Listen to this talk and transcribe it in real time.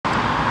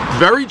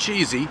Very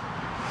cheesy.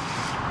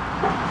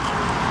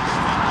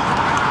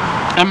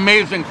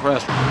 Amazing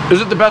crisp.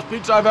 Is it the best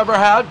pizza I've ever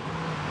had?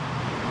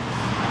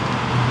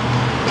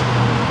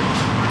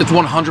 It's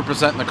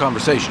 100% in the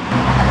conversation.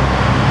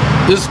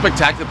 This is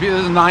spectacular.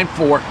 This is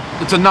 9.4.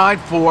 It's a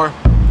 9.4.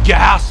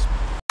 Gas.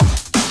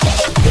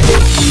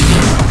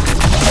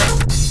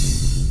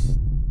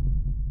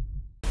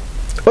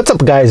 What's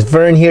up guys,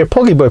 Vern here,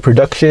 Pogiboy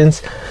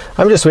Productions.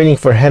 I'm just waiting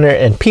for Henner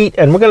and Pete,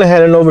 and we're gonna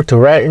head on over to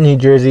Raritan, New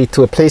Jersey,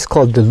 to a place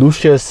called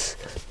DeLucia's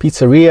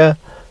Pizzeria.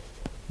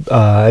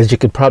 As you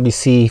could probably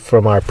see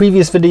from our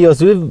previous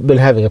videos, we've been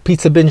having a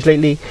pizza binge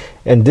lately,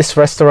 and this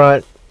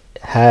restaurant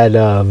had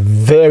a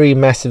very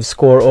massive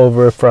score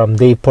over from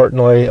Dave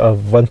Portnoy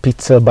of One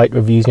Pizza Bite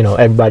Reviews. You know,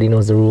 everybody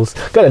knows the rules.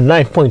 Got a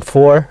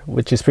 9.4,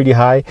 which is pretty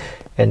high,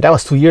 and that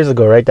was 2 years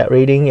ago, right, that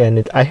rating.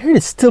 And I heard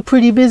it's still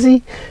pretty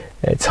busy.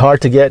 It's hard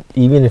to get,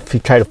 even if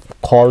you try to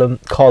call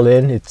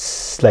in.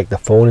 It's like the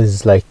phone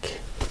is like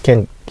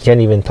can't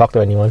even talk to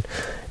anyone.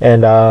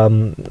 And I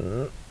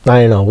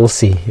don't know, we'll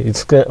see.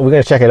 We're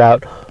gonna check it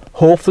out.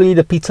 Hopefully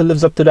the pizza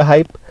lives up to the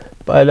hype,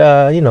 but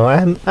you know,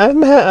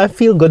 I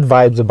feel good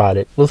vibes about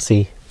it. We'll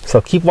see.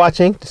 So keep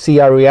watching to see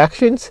our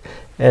reactions,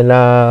 and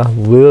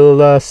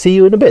we'll see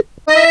you in a bit.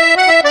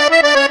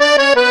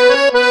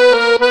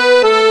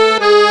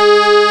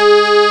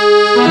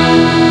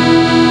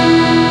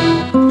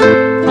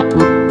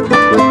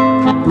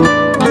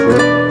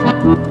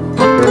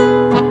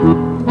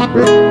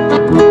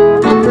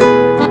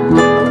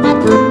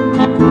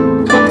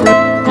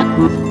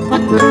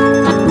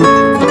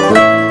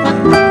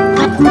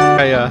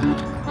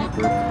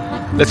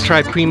 Let's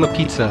try Prima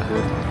Pizza,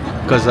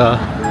 because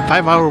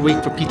 5-hour wait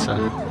for pizza.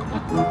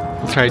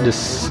 Let's try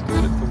this.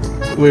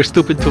 We're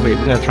stupid to wait.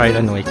 We're gonna try it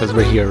anyway because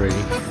we're here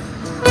already.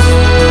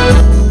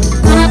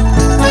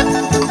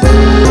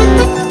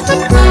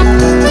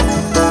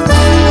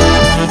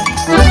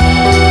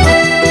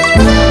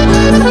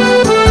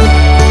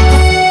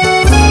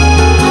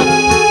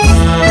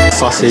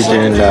 Sausage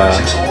and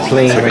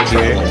plain right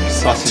here.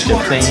 Sausage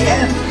and plain.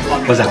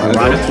 What's that?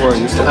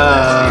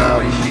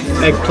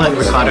 Eggplant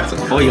ricotta.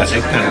 Oh, you got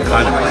eggplant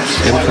ricotta.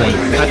 Eggplant.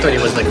 I thought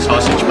it was like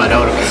sausage, but I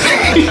don't know.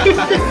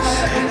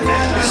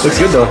 Looks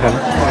good though, huh?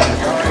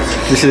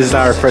 This is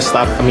our first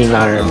stop. I mean,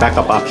 our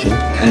backup option.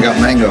 And got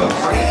mango.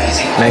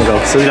 Mango.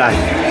 So you guys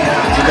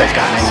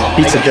got mango.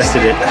 Pete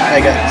suggested it.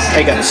 I got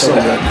so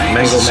good.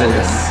 Mango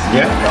madness.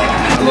 Yeah.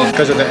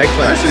 Because of the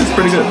eggplant. Actually, it's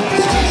pretty good.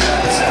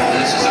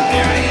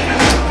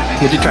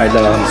 Did you try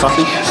the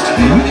sausage?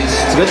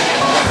 It's good?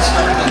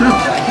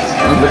 Yeah.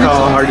 Look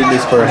how hard it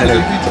is for a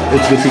header.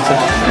 It's good pizza.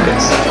 Okay.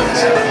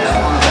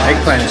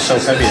 Eggplant is so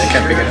heavy, I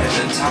can't pick it up.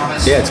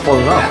 Yeah, it's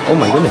falling off. Oh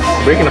my goodness,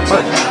 breaking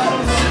apart.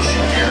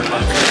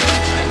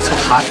 It's so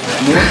hot.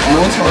 You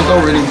know what's hard though,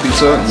 rating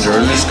pizza in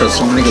Jersey is because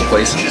so many good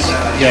places.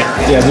 Yeah,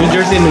 New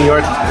Jersey and New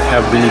York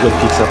have really good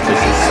pizza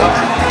places, so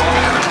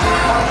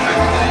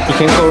you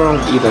can't go wrong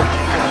either.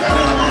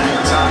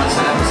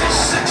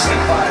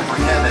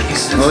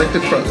 I like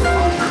the crust.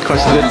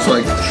 Crust is good. It's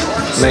like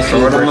nice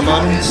charred on the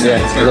bottom. Yeah,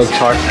 a little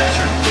char.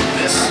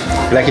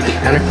 You like it,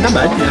 Anna? Not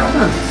bad.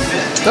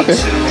 Yeah. Okay.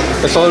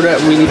 That's all that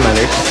really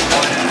matters.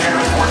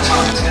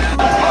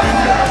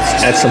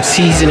 Add some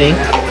seasoning.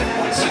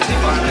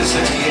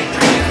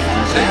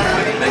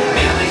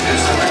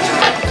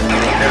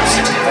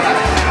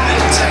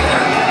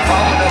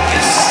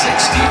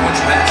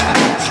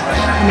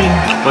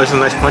 Oh, there's a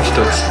nice punch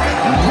to it.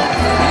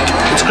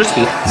 It's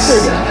crispy.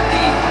 Very good.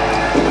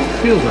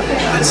 Feels like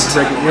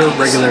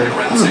regular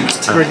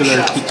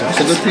pizza. It's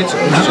a good pizza.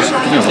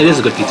 It is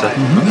a good pizza.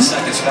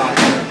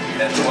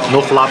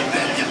 No flop.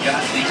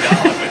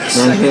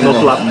 No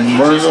flop.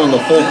 Vern's on the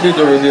full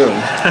pizza review.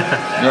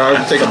 You know, I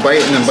have to take a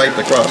bite and then bite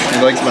the crust. He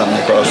likes biting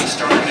the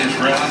crust.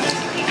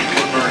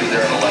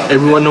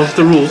 Everyone knows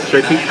the rules,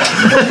 right, Pete?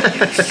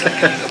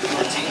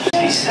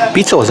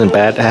 Pizza wasn't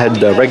bad. I had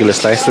the regular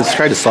slice. Let's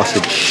try the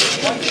sausage.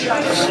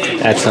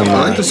 Add some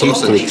I like the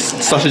sausage.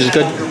 Sausage is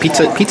good.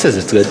 Pizzas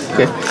is good.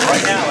 Okay.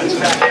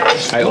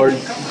 I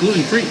ordered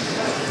gluten-free.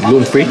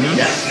 Gluten-free?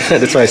 Yeah.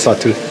 That's what I saw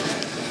too.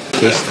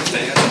 Okay.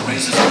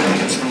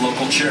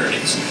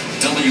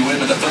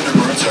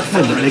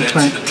 Oh, the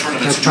eggplant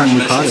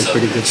ricotta is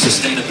pretty good too.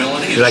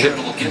 You like it?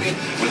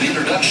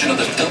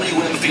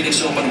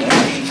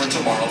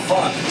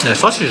 Yeah,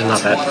 sausage is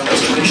not bad.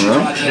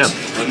 Yeah.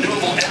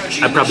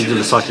 I'd probably do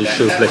the sausage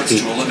too, like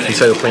the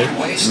instead of plain.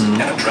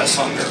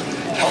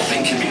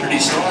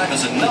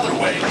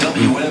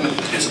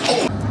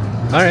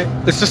 Alright,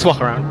 let's just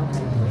walk around.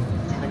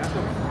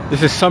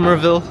 This is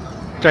Somerville.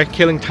 Try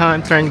killing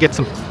time, trying to get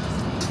some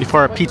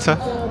before our pizza.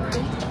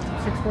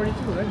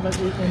 6:42, right? But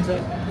it ends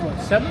at what,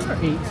 7 or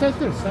 8? It says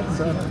there's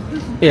 7.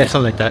 Yeah,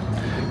 something like that.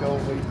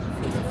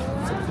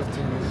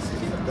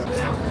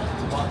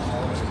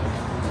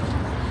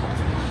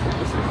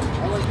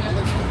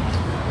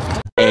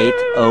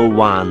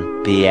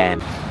 8:01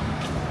 p.m.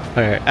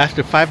 Alright,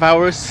 after 5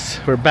 hours,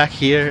 we're back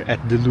here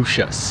at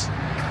DeLucia's.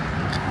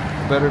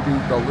 Better be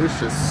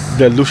delicious.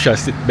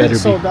 DeLucia's, it better be.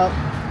 Sold out.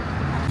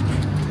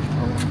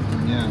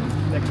 Yeah.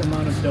 Like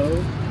amount of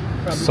dough.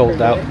 Probably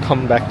Sold out.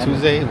 Come back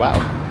Tuesday. Wow.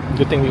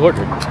 Good thing we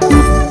ordered.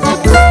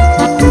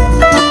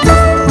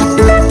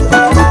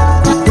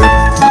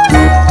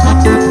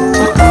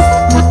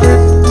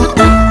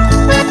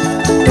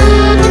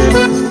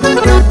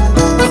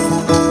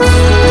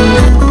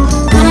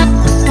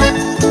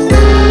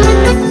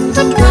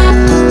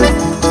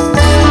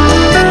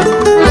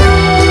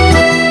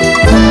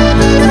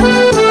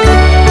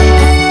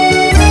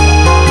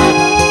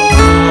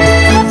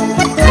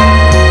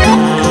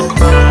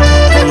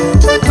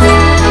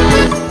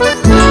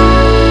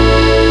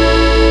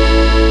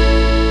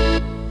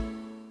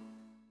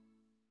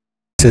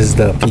 This is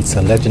the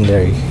pizza,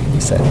 legendary, he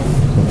said.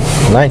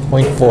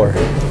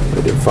 9.4.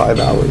 We did 5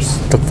 hours.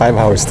 Took 5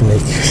 hours to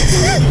make.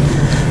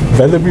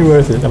 Better be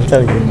worth it, I'm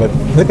telling you, but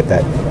look at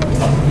that.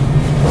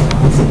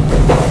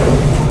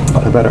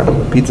 I better have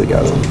a pizza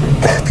gasm.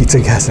 Pizza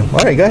gasm.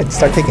 Alright, go ahead,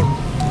 start taking.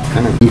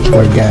 Kind of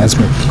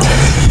Orgasmic.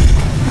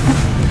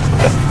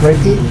 Right,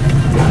 Pete?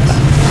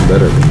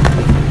 better.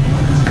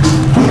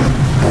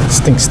 This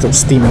thing's still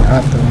steaming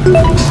hot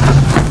though.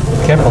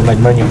 Careful,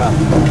 might burn your mouth.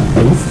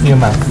 Oof, your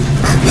mouth.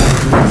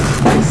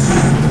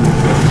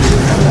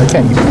 I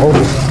can't even hold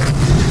it.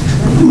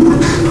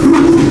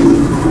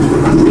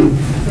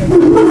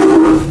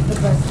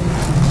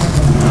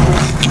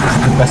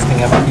 The best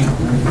thing ever eat.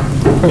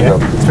 Yeah,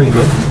 it's pretty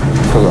good.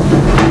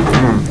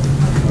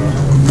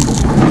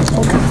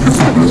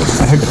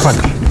 I heard the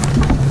crunch.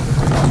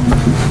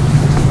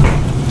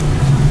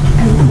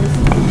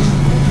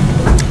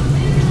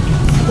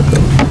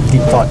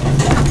 Deep thought.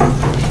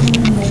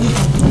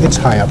 It's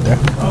high up there.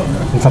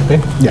 It's up there?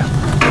 Yeah.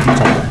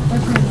 It's up there.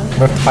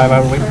 Worth the 5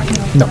 hour wait?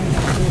 No.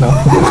 No.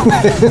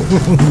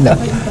 No.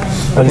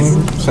 I think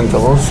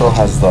Centillo still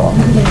has the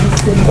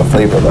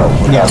flavor though.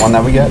 With Yeah. that one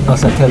that we get. Oh,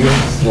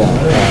 Centillo's? Yeah.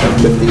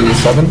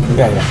 57.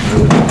 Yeah, yeah.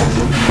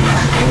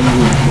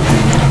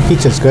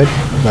 Pizza's good,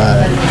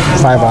 but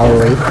 5 hour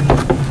wait.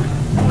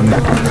 No.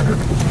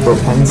 For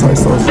plain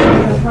size toast.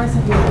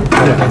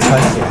 Yeah, it's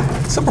nice.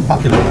 Yeah. Super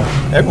popular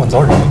though. Everyone's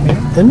ordering it.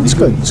 And it's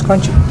good. It's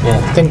crunchy.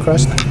 Yeah. Thin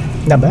crust.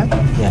 Not bad.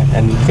 Yeah,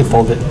 and you can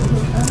fold it.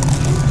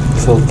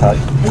 It's a little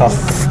tough.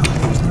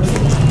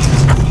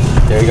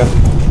 There you go.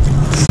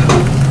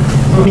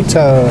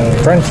 Pizza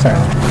Bernstein.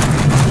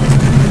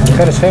 I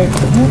gotta say,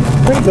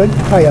 pretty good.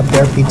 High up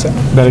there, pizza.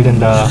 Better than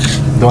the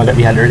one that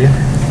we had earlier?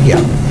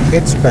 Yeah,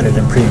 it's better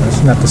than Prima.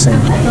 It's not the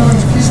same.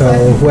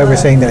 So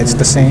whoever's saying that it's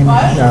the same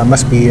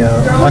must be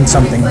on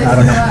something. I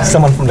don't know.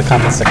 Someone from the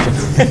comment section.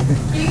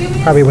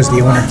 Probably was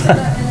the owner.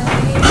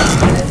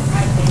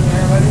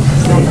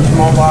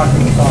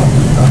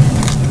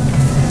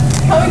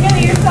 Come and get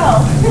it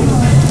yourself.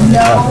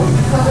 No.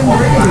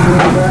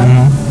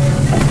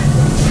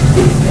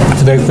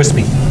 It's very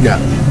crispy. Yeah,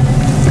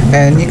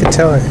 and you can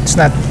tell it's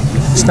not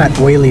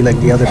oily like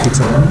the other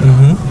pizza.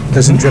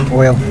 Doesn't drip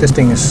oil. This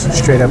thing is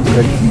straight up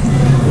good.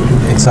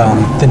 It's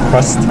thin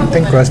crust.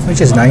 Thin crust,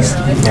 which is nice.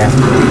 Yeah.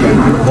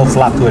 No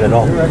flop to it at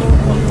all.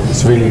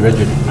 It's really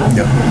rigid.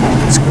 Yeah,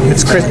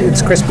 it's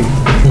crispy.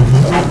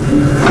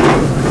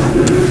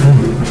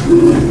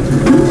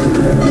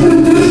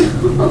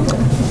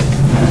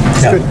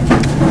 Yeah. Good.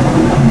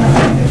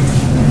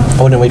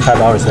 I wouldn't wait 5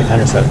 hours like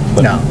Hunter said.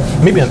 But No.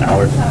 maybe an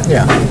hour.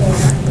 Yeah,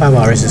 5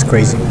 hours is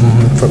crazy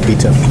for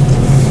pizza.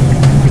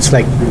 It's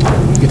like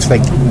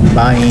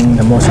buying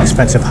the most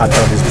expensive hot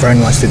dog as Vern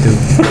wants to do.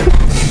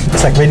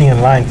 It's like waiting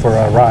in line for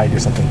a ride or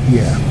something.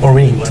 Yeah, Or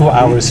waiting 2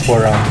 hours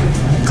for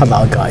come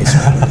out, guys.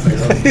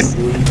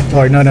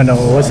 Or no,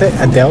 what was it?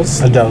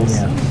 Adele's. adults.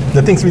 Yeah.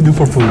 The things we do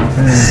for food.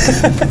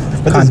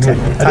 But Content.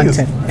 I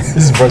think this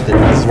is worth it.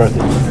 This is worth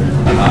it.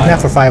 Not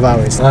for 5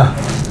 hours.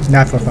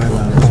 Not for 5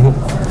 hours.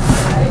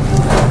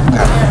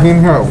 Came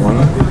here at 1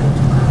 and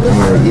we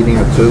were eating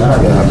at 2. Yeah,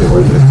 that'd be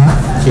worth it.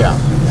 Yeah.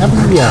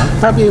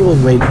 Probably will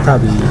wait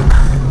about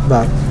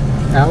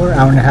hour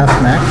and a half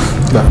max.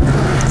 But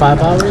 5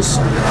 hours.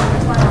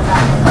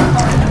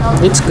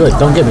 It's good.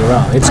 Don't get me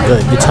wrong. It's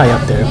good. It's high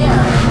up there.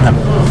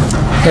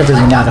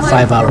 Definitely not a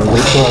 5 hour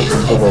wait.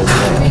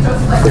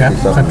 Yeah,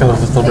 I feel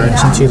it's still burnt.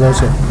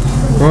 Chinchillos. Yeah.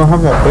 We don't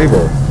have that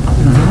flavor.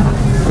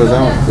 Because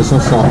this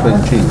one's not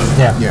plain cheese.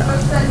 Yeah.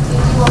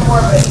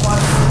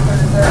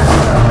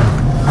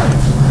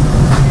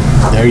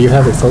 There you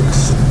have it,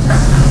 folks.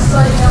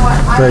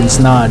 Vern's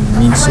nod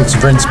means it's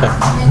Vern's back.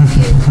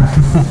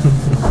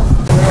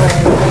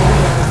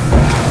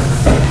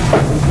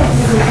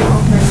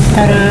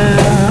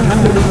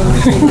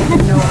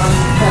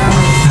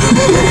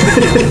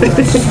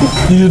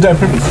 You do that on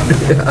purpose?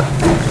 Yeah.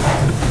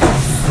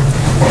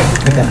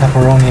 Get that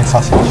pepperoni and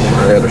sausage. I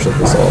gotta shut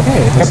this off.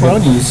 Hey,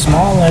 pepperoni is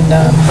small and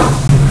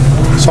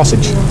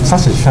sausage.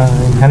 Sausage.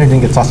 Henry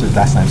didn't get sausage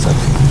last time, so.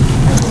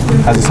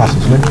 How's the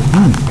sausage? Good?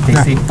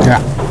 Greasy?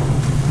 Yeah.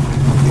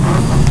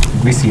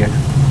 Greasier.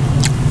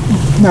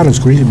 Not as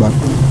greasy, but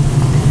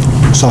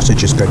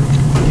sausage is good.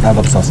 I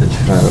love sausage.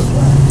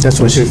 That's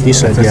what he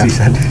said. That's Yeah. what he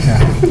said. Yeah.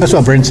 That's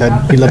what Vern said.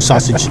 He loves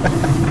sausage.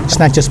 It's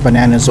not just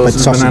bananas, So but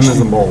it's sausage. bananas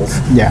and balls.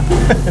 Yeah.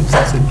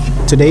 sausage.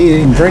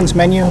 Today in Vern's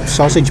menu,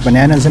 sausage,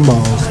 bananas, and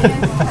balls.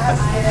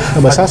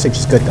 No, but sausage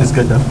is good though. It's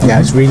good though. Yeah,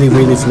 it's really,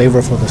 really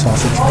flavorful, the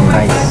sausage.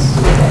 Nice.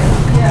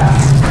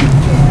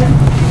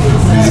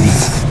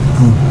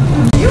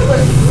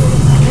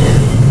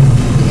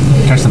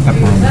 Try some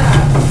pepperoni.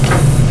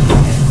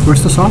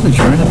 Where's the sausage,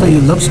 Vern? I thought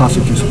you loved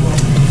sausages.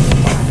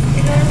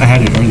 I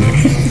had it earlier.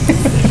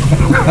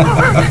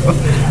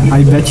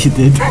 I bet you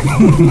did.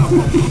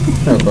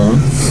 Yeah, Vern.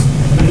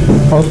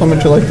 How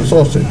much you like the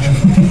sausage?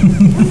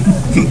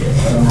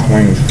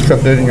 When you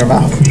shoved it in your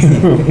mouth.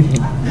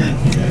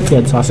 You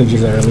had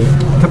sausages earlier.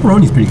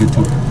 Pepperoni's pretty good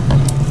too.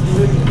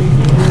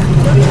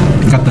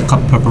 Got the cup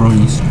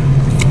pepperonis.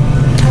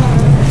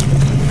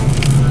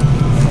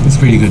 It's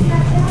pretty good.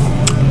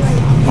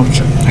 Oh,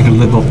 sure. I could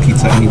live off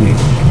pizza any day.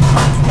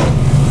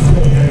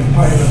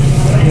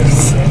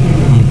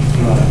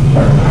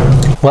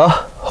 Well,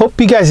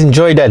 hope you guys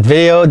enjoyed that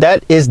video.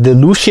 That is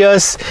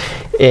DeLucia's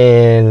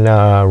in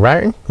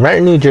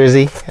Raritan, New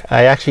Jersey.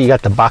 I actually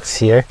got the box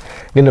here.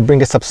 I'm gonna bring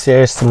this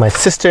upstairs to my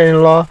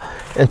sister-in-law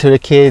and to the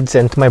kids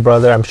and to my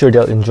brother. I'm sure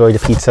they'll enjoy the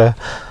pizza.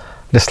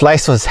 The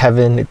slice was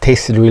heaven. It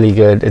tasted really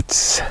good.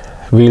 It's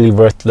really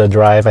worth the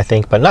drive, I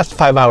think, but not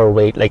 5-hour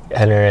wait like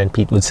Henner and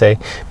Pete would say.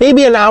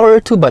 Maybe an hour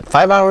or two, but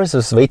 5 hours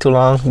was way too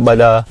long.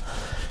 But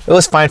it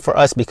was fine for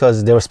us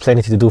because there was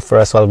plenty to do for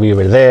us while we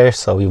were there.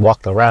 So we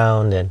walked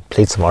around and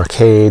played some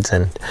arcades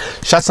and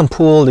shot some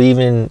pool. We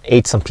even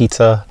ate some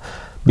pizza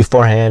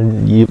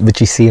beforehand, which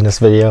you see in this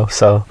video.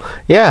 So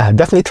yeah,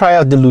 definitely try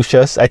out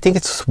DeLucia's. I think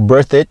it's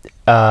worth it.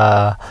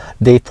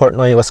 Dave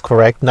Portnoy was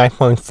correct,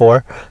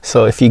 9.4.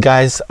 So if you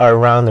guys are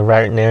around the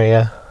Raritan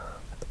area,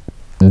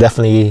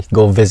 definitely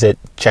go visit,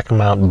 check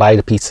them out, buy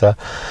the pizza.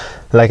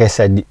 Like I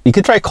said, you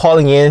could try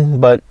calling in,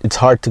 but it's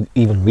hard to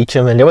even reach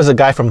him. And there was a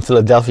guy from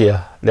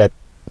Philadelphia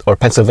or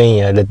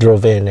Pennsylvania that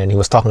drove in, and he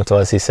was talking to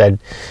us. He said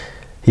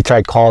he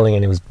tried calling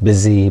and it was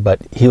busy, but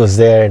he was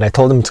there, and I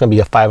told him it's gonna be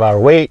a 5-hour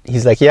wait.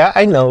 He's like, yeah,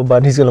 I know,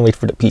 but he's gonna wait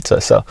for the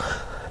pizza. So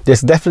there's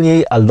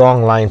definitely a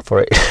long line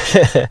for it.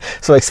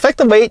 So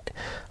expect a wait.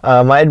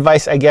 My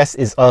advice, I guess,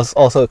 is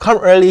also come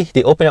early.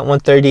 They open at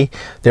 1:30.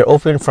 They're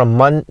open from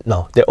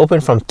they're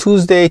open from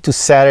Tuesday to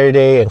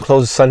Saturday and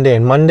close Sunday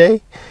and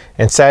Monday.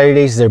 And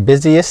Saturdays they're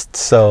busiest.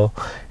 So,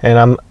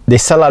 and they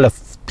sell out of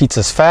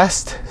pizzas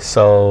fast.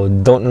 So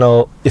don't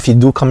know if you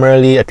do come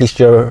early, at least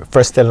you're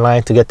first in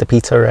line to get the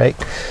pizza, right?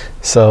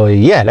 So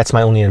yeah, that's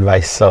my only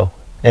advice. So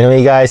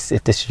anyway, guys,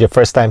 if this is your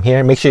first time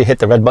here, make sure you hit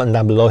the red button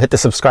down below, hit the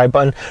subscribe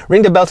button,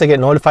 ring the bell to get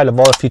notified of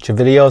all the future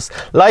videos.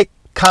 Like,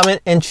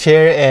 comment, and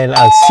share, and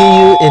I'll see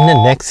you in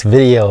the next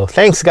video.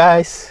 Thanks,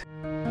 guys.